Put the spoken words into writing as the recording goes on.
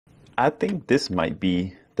I think this might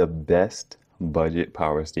be the best budget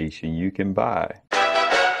power station you can buy.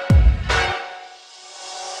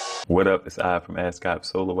 What up, it's I from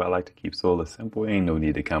askivesolar, where I like to keep solar simple. Ain't no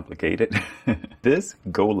need to complicate it. This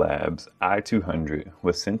GoLabs i200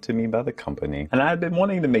 was sent to me by the company, and I've been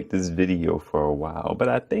wanting to make this video for a while, but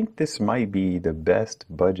I think this might be the best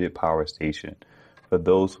budget power station for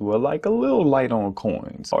those who are like a little light on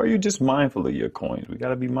coins, or you're just mindful of your coins. We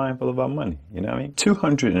gotta be mindful of our money, you know what I mean?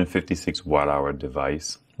 256 watt hour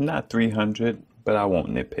device, not 300, but I won't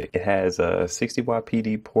nitpick. It has a 60 watt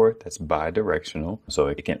PD port that's bi-directional, so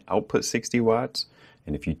it can output 60 watts.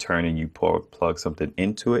 And if you turn and you plug something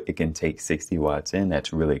into it, it can take 60 watts in.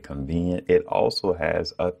 That's really convenient. It also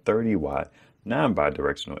has a 30 watt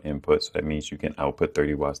non-bi-directional input, so that means you can output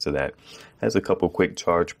 30 watts to that. It has a couple quick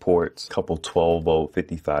charge ports, couple 12 volt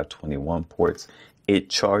 5521 ports. It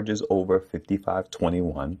charges over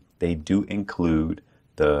 5521. They do include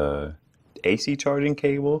the AC charging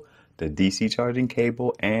cable, the DC charging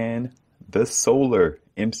cable, and the solar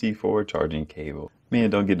MC4 charging cable.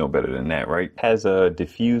 Man, don't get no better than that, right? Has a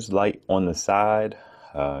diffuse light on the side.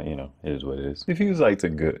 You know, it is what it is. Diffuse lights are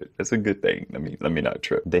good. That's a good thing. Let me not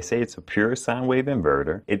trip. They say it's a pure sine wave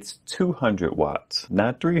inverter. It's 200 watts,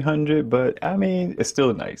 not 300, but I mean, it's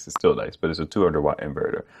still nice. It's still nice, but it's a 200 watt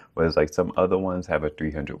inverter. Whereas like some other ones have a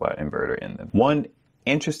 300 watt inverter in them. One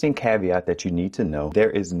interesting caveat that you need to know,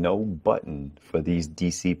 there is no button for these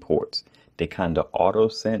DC ports. They kind of auto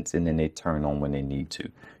sense and then they turn on when they need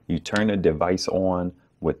to. You turn the device on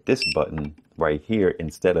with this button right here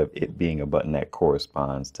instead of it being a button that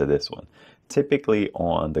corresponds to this one. Typically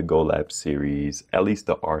on the GoLabs series, at least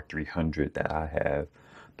the R300 that I have,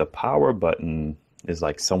 the power button is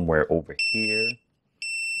like somewhere over here.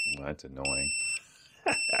 Well, that's annoying.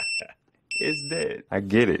 It's dead. I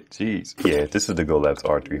get it. Jeez. Yeah, this is the GoLabs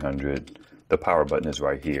R300. The power button is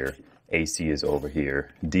right here. AC is over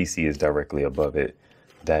here. DC is directly above it.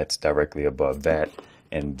 That's directly above that.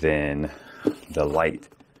 And then the light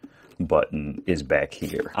button is back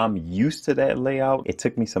here. I'm used to that layout. It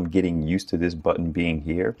took me some getting used to this button being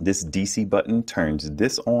here. This DC button turns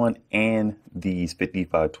this on and these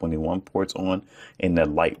 5521 ports on, and the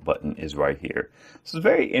light button is right here. So it's a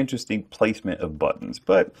very interesting placement of buttons,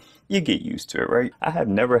 but you get used to it, right? I have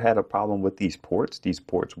never had a problem with these ports. These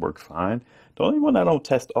ports work fine. The only one I don't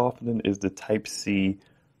test often is the Type-C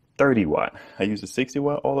 30 watt. I use a 60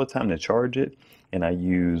 watt all the time to charge it, and I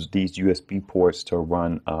use these USB ports to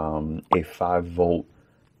run a 5 volt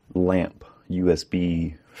lamp,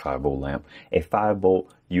 USB 5 volt lamp, a 5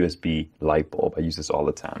 volt USB light bulb. I use this all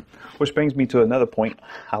the time. Which brings me to another point.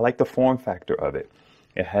 I like the form factor of it.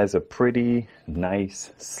 It has a pretty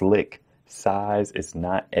nice, slick size. It's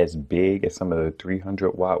not as big as some of the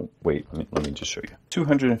 300 watt. Wait, let me just show you.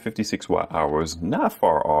 256 watt hours, not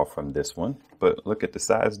far off from this one, but look at the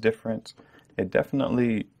size difference. It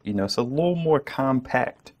definitely, you know, it's a little more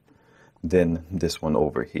compact than this one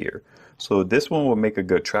over here. So this one will make a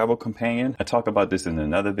good travel companion. I talk about this in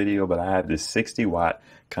another video, but I have this 60 watt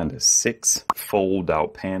kind of 6 fold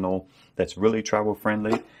out panel that's really travel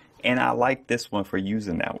friendly. And I like this one for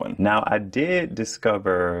using that one. Now I did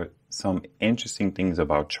discover some interesting things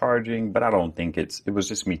about charging, but I don't think it was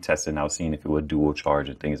just me testing out, seeing if it would dual charge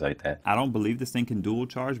and things like that. I don't believe this thing can dual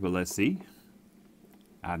charge, but let's see.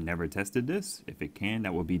 I've never tested this. If it can,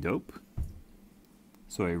 that would be dope.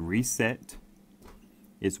 So it reset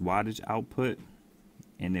its wattage output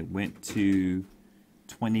and it went to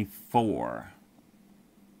 24.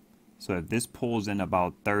 So if this pulls in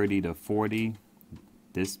about 30 to 40,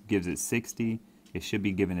 this gives it 60. It should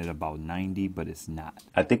be giving it about 90, but it's not.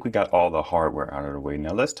 I think we got all the hardware out of the way.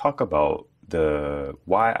 Now let's talk about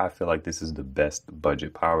why I feel like this is the best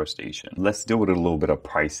budget power station. Let's deal with a little bit of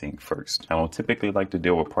pricing first. I don't typically like to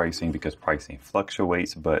deal with pricing because pricing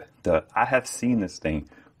fluctuates, but I have seen this thing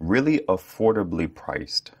really affordably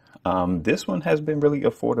priced. This one has been really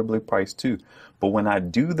affordably priced too. But when I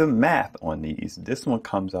do the math on these, this one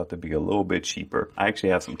comes out to be a little bit cheaper. I actually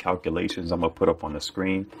have some calculations I'm gonna put up on the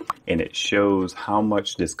screen, and it shows how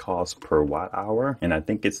much this costs per watt hour. And I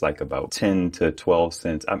think it's like about 10 to 12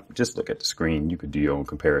 cents. Just look at the screen. You could do your own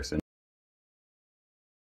comparison.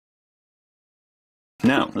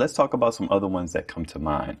 Now, let's talk about some other ones that come to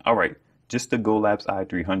mind. All right, just the GoLabs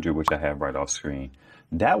i300, which I have right off screen.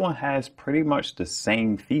 That one has pretty much the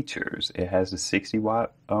same features. It has a 60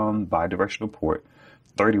 watt bi-directional port,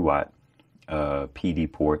 30 watt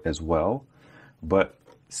PD port as well. But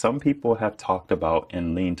some people have talked about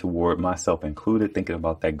and leaned toward, myself included, thinking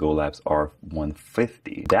about that GoLabs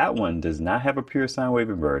R150. That one does not have a pure sine wave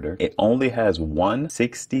inverter. It only has one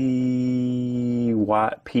 60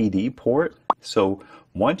 watt PD port So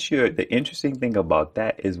the interesting thing about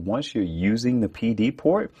that is once you're using the PD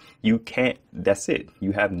port, you can't, that's it.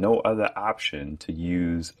 You have no other option to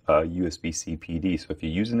use a USB-C PD. So if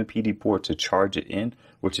you're using the PD port to charge it in,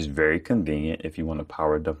 which is very convenient if you want to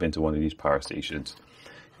power dump into one of these power stations,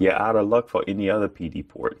 you're out of luck for any other PD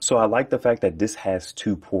port. So I like the fact that this has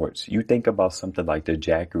 2 ports. You think about something like the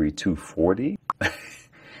Jackery 240.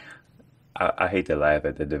 I hate to laugh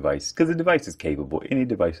at the device because the device is capable. Any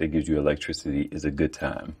device that gives you electricity is a good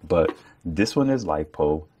time. But this one is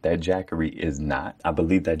LiPo. That Jackery is not. I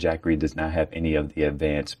believe that Jackery does not have any of the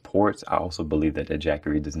advanced ports. I also believe that the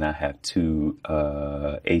Jackery does not have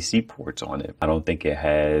 2 AC ports on it. I don't think it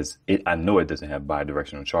has it. I know it doesn't have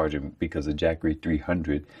bidirectional charging because the Jackery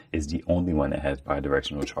 300 is the only one that has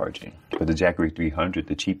bidirectional charging. But the Jackery 300,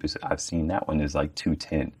 the cheapest I've seen that one is like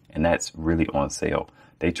 $210, and that's really on sale.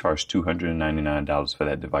 They charge $299 for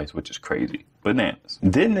that device, which is crazy. Bananas.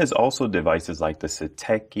 Then there's also devices like the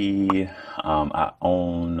Ctechi. I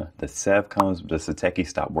own the Sevkums. The Ctechi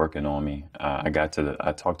stopped working on me. I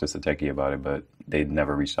talked to Ctechi about it, but they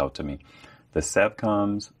never reached out to me. The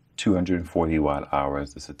Sevkums, 240 watt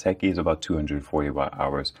hours. The Ctechi is about 240 watt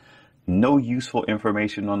hours. No useful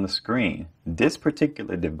information on the screen. This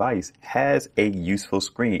particular device has a useful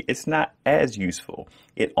screen. It's not as useful.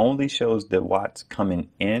 It only shows the watts coming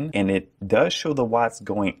in, and it does show the watts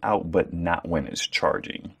going out, but not when it's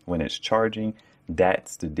charging. When it's charging,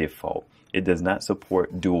 that's the default. It does not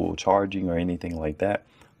support dual charging or anything like that,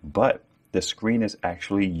 but the screen is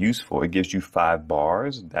actually useful. It gives you 5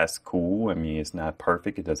 bars. That's cool. I mean, it's not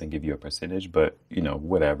perfect. It doesn't give you a percentage, but you know,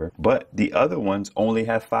 whatever. But the other ones only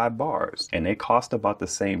have 5 bars and they cost about the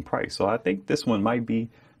same price. So I think this one might be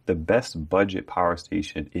the best budget power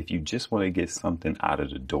station if you just want to get something out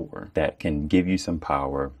of the door that can give you some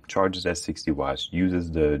power, charges at 60 watts, uses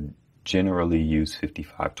the generally used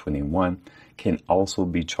 5521, can also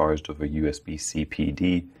be charged over USB-C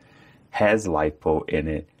PD, has LiPo in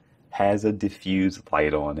it, has a diffused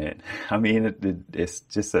light on it. I mean,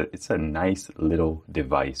 it's a nice little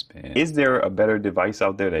device, man. Is there a better device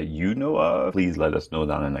out there that you know of? Please let us know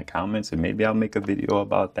down in the comments, and maybe I'll make a video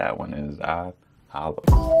about that one as I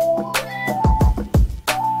holla.